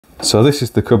So this is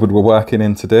the cupboard we're working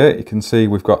in today. You can see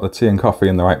we've got the tea and coffee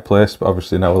in the right place, but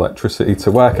obviously no electricity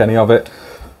to work any of it.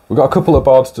 We've got a couple of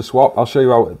boards to swap. I'll show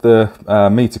you out the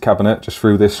meter cabinet just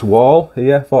through this wall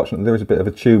here. Fortunately there is a bit of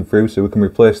a tube through so we can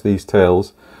replace these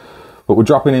tails. But we're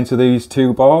dropping into these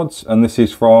two boards, and this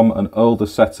is from an older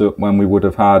setup when we would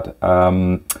have had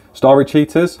storage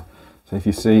heaters. So if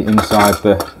you see inside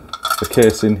the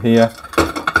casing here,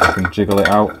 I can jiggle it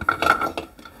out.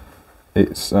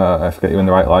 It's, I forget you're in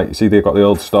the right light, you see they've got the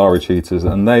old storage heaters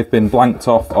and they've been blanked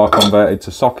off or converted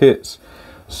to sockets.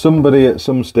 Somebody at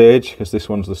some stage, because this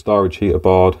one's the storage heater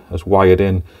board, has wired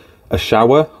in a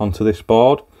shower onto this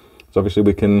board. So obviously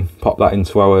we can pop that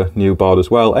into our new board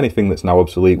as well. Anything that's now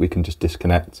obsolete we can just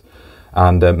disconnect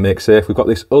and make safe. We've got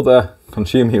this other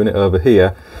consumer unit over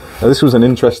here. Now this was an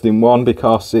interesting one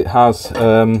because it has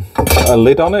a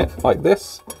lid on it like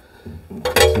this.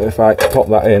 So if I pop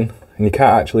that in, and you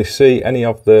can't actually see any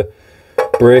of the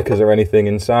breakers or anything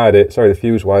inside it, sorry, the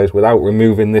fuse wires, without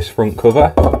removing this front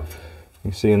cover.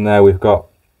 You see in there we've got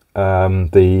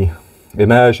the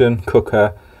immersion,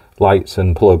 cooker, lights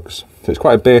and plugs. So it's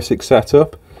quite a basic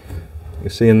setup. You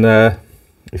see in there,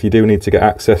 if you do need to get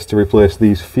access to replace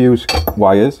these fuse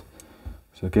wires,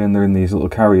 so again they're in these little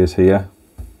carriers here,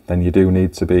 then you do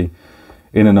need to be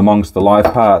in and amongst the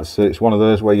live parts. So it's one of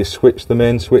those where you switch the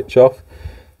main switch off.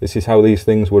 This is how these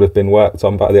things would have been worked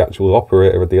on by the actual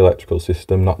operator of the electrical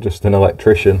system, not just an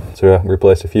electrician to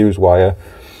replace a fuse wire.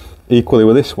 Equally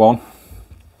with this one,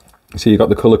 you see you've got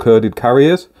the colour-coded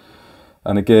carriers,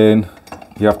 and again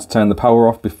you have to turn the power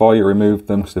off before you remove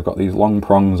them because they've got these long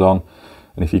prongs on,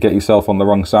 and if you get yourself on the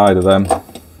wrong side of them,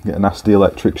 you get a nasty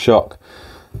electric shock.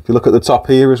 If you look at the top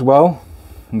here as well,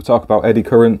 and we talk about eddy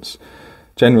currents,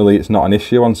 generally it's not an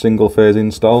issue on single phase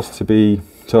installs, to be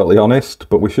totally honest,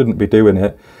 but we shouldn't be doing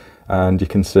it, and you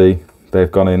can see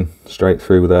they've gone in straight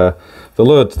through there. The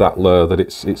load's that low that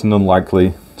it's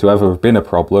unlikely to ever have been a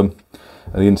problem,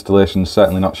 and the installation's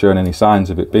certainly not showing any signs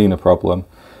of it being a problem,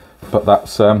 but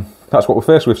that's what we're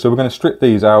faced with. So we're going to strip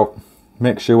these out,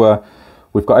 make sure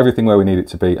we've got everything where we need it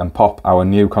to be, and pop our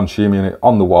new consumer unit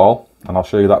on the wall, and I'll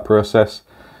show you that process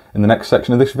in the next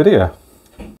section of this video.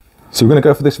 So we're going to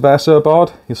go for this Verso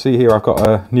board. You'll see here I've got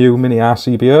a new mini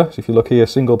RCBO. So if you look here,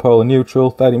 single polar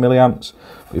neutral, 30 milliamps.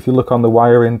 If you look on the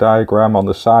wiring diagram on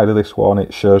the side of this one,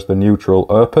 it shows the neutral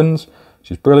opens,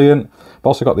 which is brilliant. I've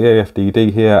also got the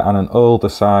AFDD here and an older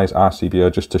size RCBO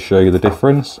just to show you the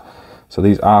difference. So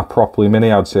these are properly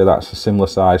mini. I'd say that's a similar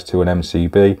size to an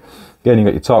MCB. Again, you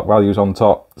get your torque values on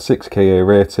top, 6KA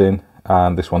rating,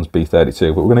 and this one's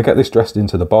B32. But we're going to get this dressed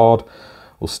into the board.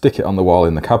 We'll stick it on the wall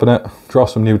in the cabinet, draw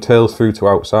some new tails through to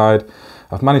outside.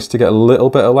 I've managed to get a little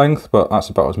bit of length, but that's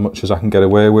about as much as I can get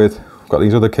away with. I've got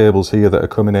these other cables here that are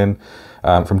coming in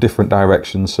from different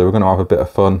directions, so we're going to have a bit of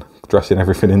fun dressing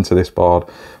everything into this board.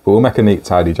 But we'll make a neat,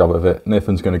 tidy job of it.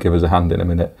 Nathan's going to give us a hand in a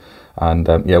minute, and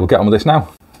yeah, we'll get on with this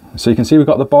now. So you can see we've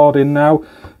got the board in now.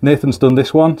 Nathan's done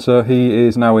this one, so he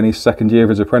is now in his second year of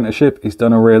his apprenticeship. He's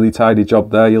done a really tidy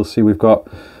job there. You'll see we've got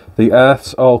the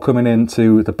earths all coming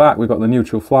into the back. We've got the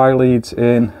neutral fly leads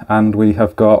in, and we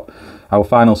have got our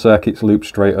final circuits looped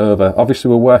straight over.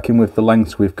 Obviously we're working with the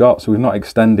lengths we've got, so we've not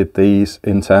extended these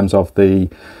in terms of the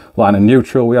line and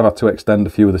neutral. We have had to extend a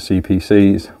few of the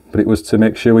CPCs, but it was to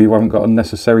make sure we haven't got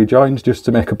unnecessary joins, just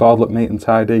to make a board look neat and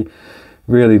tidy.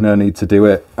 Really no need to do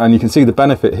it. And you can see the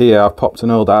benefit here. I've popped an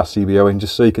old RCBO in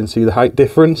just so you can see the height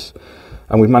difference,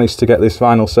 and we've managed to get this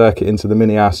final circuit into the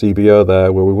mini RCBO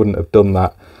there, where we wouldn't have done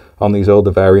that on these older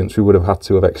variants. We would have had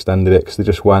to have extended it because they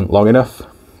just weren't long enough.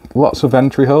 Lots of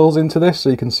entry holes into this, so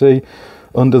you can see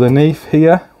underneath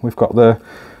here we've got the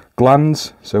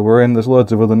glands, so we're in, there's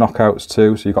loads of other knockouts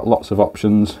too, so you've got lots of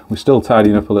options. We're still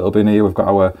tidying up a little bit here. We've got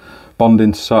our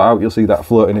bonding to sort out. You'll see that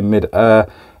floating in mid-air,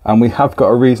 and we have got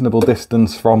a reasonable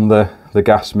distance from the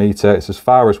gas meter. It's as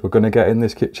far as we're going to get in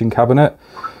this kitchen cabinet.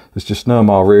 There's just no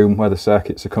more room where the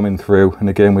circuits are coming through, and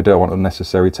again we don't want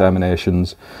unnecessary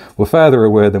terminations. We're further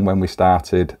away than when we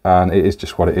started, and it is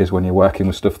just what it is when you're working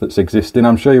with stuff that's existing.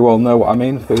 I'm sure you all know what I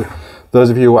mean, for those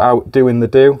of you who are out doing the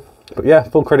do. But yeah,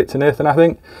 full credit to Nathan, I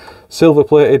think. Silver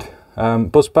plated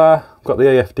buzz bar. Got the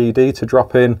AFDD to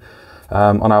drop in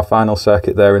on our final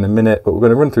circuit there in a minute, but we're going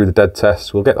to run through the dead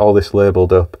tests. We'll get all this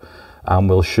labelled up and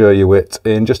we'll show you it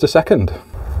in just a second.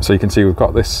 So you can see we've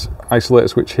got this isolator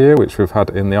switch here, which we've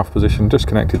had in the off position, just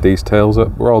connected these tails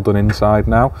up. We're all done inside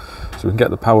now, so we can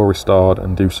get the power restored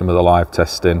and do some of the live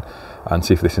testing and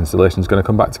see if this installation is going to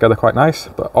come back together quite nice.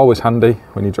 But always handy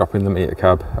when you drop in the meter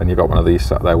cab and you've got one of these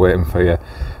sat there waiting for you.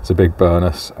 It's a big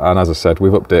bonus. And as I said,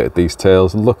 we've updated these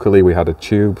tails. Luckily we had a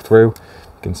tube through,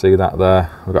 you can see that there.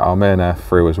 We've got our main air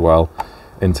through as well.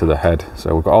 into the head.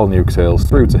 So we've got all new tails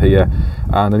through to here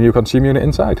and a new consumer unit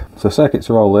inside. So circuits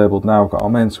are all labelled now. We've got our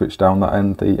main switch down that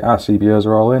end, the RCBOs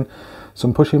are all in.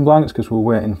 Some pushing blanks because we're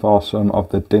waiting for some of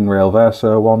the DIN rail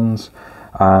Verso ones,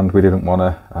 and we didn't want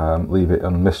to leave it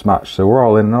mismatched. So we're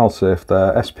all in and all safe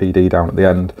there. SPD down at the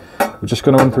end. We're just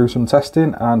going to run through some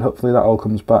testing and hopefully that all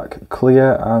comes back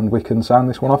clear and we can sign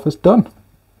this one off as done.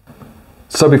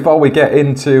 So before we get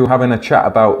into having a chat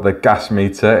about the gas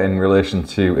meter in relation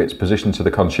to its position to the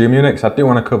consumer units, I do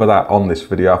want to cover that on this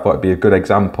video. I thought it'd be a good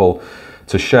example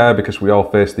to share because we all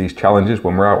face these challenges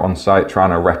when we're out on site trying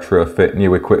to retrofit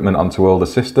new equipment onto older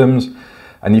systems.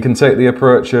 And you can take the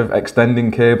approach of extending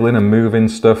cabling and moving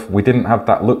stuff. We didn't have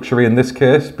that luxury in this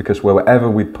case because wherever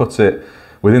we put it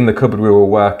within the cupboard we were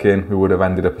working, we would have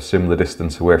ended up a similar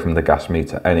distance away from the gas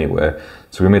meter anyway.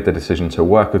 So we made the decision to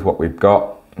work with what we've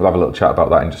got. We'll have a little chat about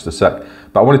that in just a sec.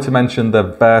 But I wanted to mention the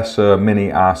Verso Mini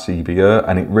RCBO,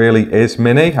 and it really is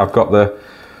mini. I've got the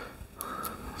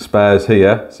spares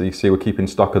here, so you see we're keeping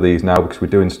stock of these now because we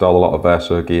do install a lot of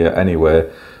Verso gear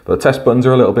anyway. But the test buttons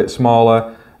are a little bit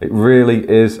smaller. It really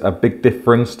is a big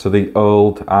difference to the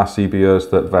old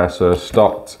RCBOs that Verso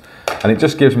stocked, and it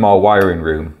just gives more wiring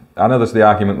room. I know there's the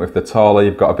argument with the taller,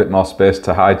 you've got a bit more space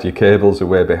to hide your cables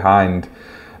away behind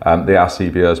the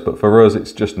RCBOs, but for us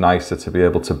it's just nicer to be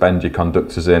able to bend your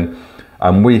conductors in.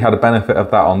 And we had a benefit of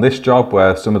that on this job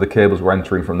where some of the cables were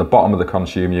entering from the bottom of the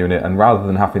consumer unit, and rather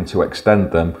than having to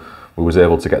extend them, we was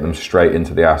able to get them straight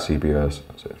into the RCBOs.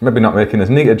 So it's maybe not making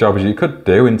as neat a job as you could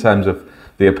do in terms of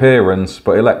the appearance,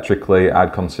 but electrically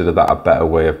I'd consider that a better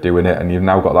way of doing it, and you've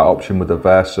now got that option with the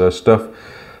Verso stuff.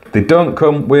 They don't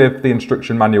come with the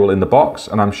instruction manual in the box,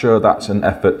 and I'm sure that's an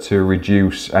effort to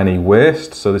reduce any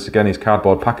waste. So this again is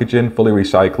cardboard packaging, fully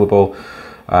recyclable.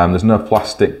 There's no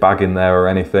plastic bag in there or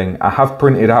anything. I have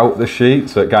printed out the sheet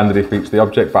so it kind of defeats the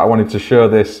object, but I wanted to show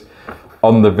this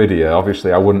on the video.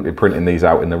 Obviously I wouldn't be printing these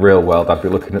out in the real world, I'd be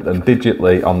looking at them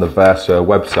digitally on the Verso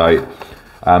website.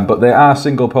 But they are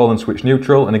single pole and switch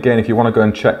neutral, and again if you want to go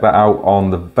and check that out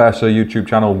on the Verso YouTube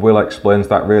channel, Will explains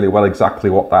that really well, exactly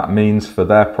what that means for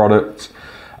their products.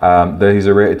 These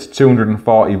are rated to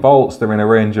 240 volts, they're in a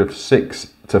range of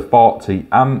 6 to 40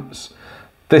 amps.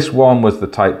 This one was the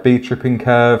type B tripping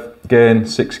curve, gain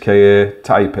 6KA,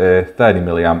 type A 30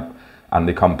 milliamp, and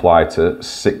they comply to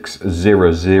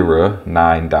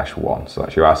 6009-1, so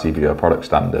that's your RCBO product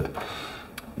standard.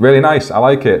 Really nice, I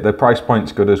like it. The price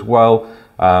point's good as well.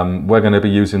 We're going to be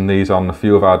using these on a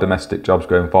few of our domestic jobs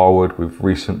going forward. We've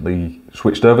recently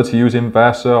switched over to using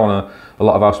Verso on a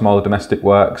lot of our smaller domestic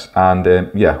works, and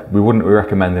yeah, we wouldn't be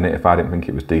recommending it if I didn't think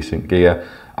it was decent gear.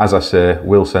 As I say,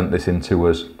 Will sent this in to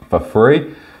us for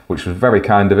free, which was very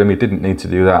kind of him. He didn't need to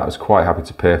do that. I was quite happy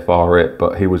to pay for it,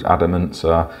 but he was adamant,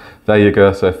 so there you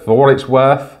go. So for what it's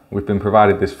worth, we've been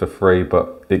provided this for free,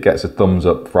 but it gets a thumbs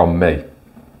up from me.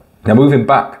 Now moving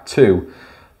back to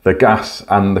the gas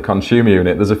and the consumer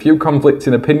unit, there's a few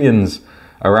conflicting opinions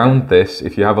around this.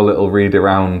 If you have a little read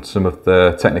around some of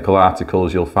the technical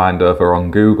articles you'll find over on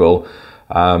Google,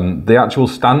 the actual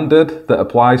standard that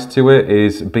applies to it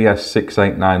is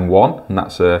BS6891, and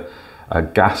that's a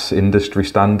gas industry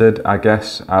standard, I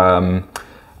guess.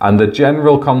 And the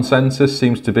general consensus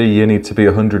seems to be you need to be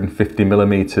 150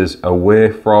 millimeters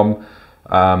away from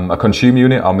a consumer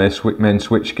unit or main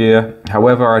switch gear.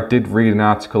 However, I did read an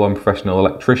article on Professional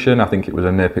Electrician, I think it was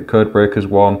a NAPIT Codebreakers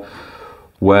one,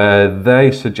 where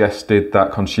they suggested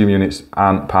that consumer units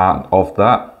aren't part of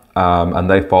that, and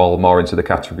they fall more into the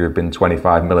category of being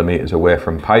 25 millimeters away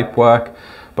from pipe work.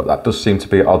 But that does seem to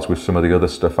be at odds with some of the other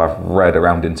stuff I've read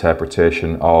around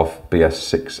interpretation of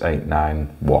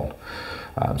BS6891.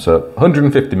 So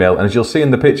 150 mil, and as you'll see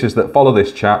in the pictures that follow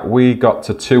this chat, we got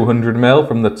to 200 mil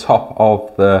from the top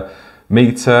of the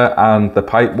meter and the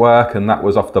pipe work, and that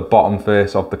was off the bottom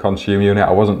face of the consumer unit.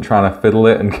 I wasn't trying to fiddle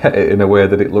it and get it in a way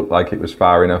that it looked like it was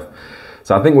far enough.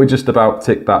 So I think we just about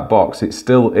ticked that box. It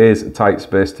still is a tight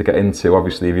space to get into.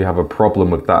 Obviously, if you have a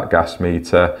problem with that gas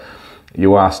meter,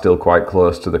 you are still quite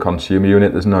close to the consumer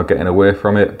unit. There's no getting away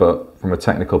from it, but from a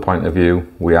technical point of view,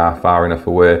 we are far enough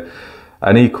away.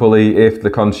 And equally, if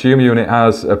the consumer unit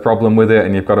has a problem with it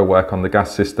and you've got to work on the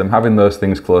gas system, having those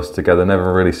things close together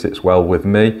never really sits well with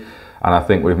me. And I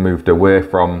think we've moved away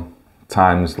from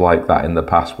times like that in the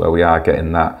past where we are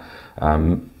getting that.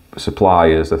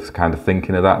 Suppliers are kind of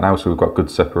thinking of that now, so we've got good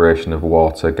separation of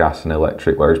water, gas and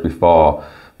electric, whereas before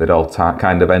they'd all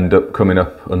kind of end up coming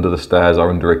up under the stairs or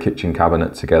under a kitchen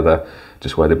cabinet together,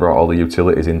 just where they brought all the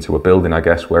utilities into a building, I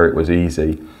guess, where it was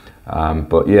easy.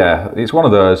 But yeah, it's one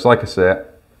of those, like I say,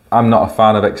 I'm not a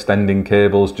fan of extending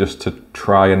cables just to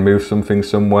try and move something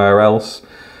somewhere else.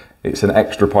 it's an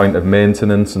extra point of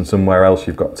maintenance and somewhere else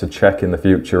you've got to check in the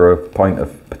future a point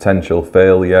of potential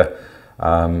failure.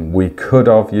 We could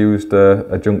have used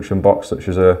a junction box such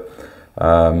as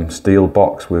a steel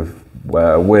box with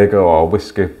Wago or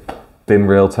Whisker thin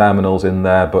rail terminals in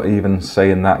there, but even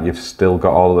saying that, you've still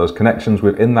got all of those connections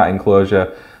within that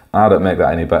enclosure. I don't make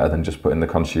that any better than just putting the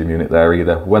consume unit there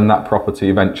either. When that property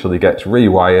eventually gets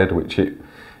rewired, which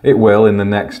it will in the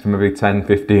next maybe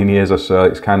 10-15 years or so,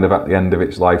 it's kind of at the end of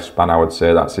its lifespan, I would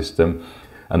say, that system,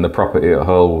 and the property as a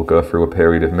whole will go through a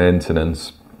period of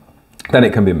maintenance, then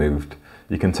it can be moved.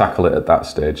 You can tackle it at that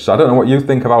stage. So I don't know what you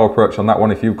think of our approach on that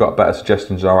one. If you've got better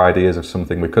suggestions or ideas of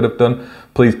something we could have done,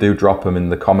 please do drop them in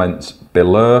the comments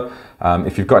below.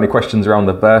 If you've got any questions around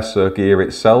the Verso gear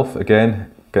itself,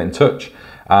 again, get in touch.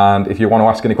 And if you want to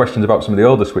ask any questions about some of the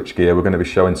older switchgear, we're going to be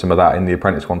showing some of that in the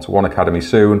Apprentice 1-to-1 Academy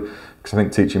soon, because I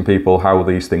think teaching people how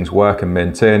these things work and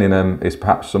maintaining them is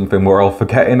perhaps something we're all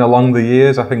forgetting along the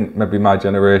years. I think maybe my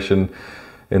generation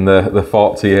in the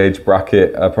 40 age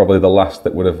bracket are probably the last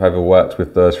that would have ever worked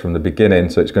with those from the beginning.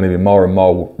 So it's going to be more and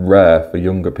more rare for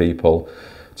younger people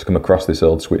to come across this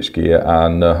old switchgear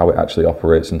and know how it actually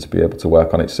operates and to be able to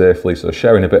work on it safely. So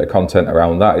sharing a bit of content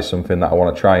around that is something that I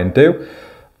want to try and do.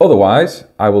 Otherwise,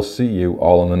 I will see you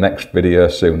all on the next video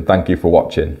soon. Thank you for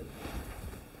watching.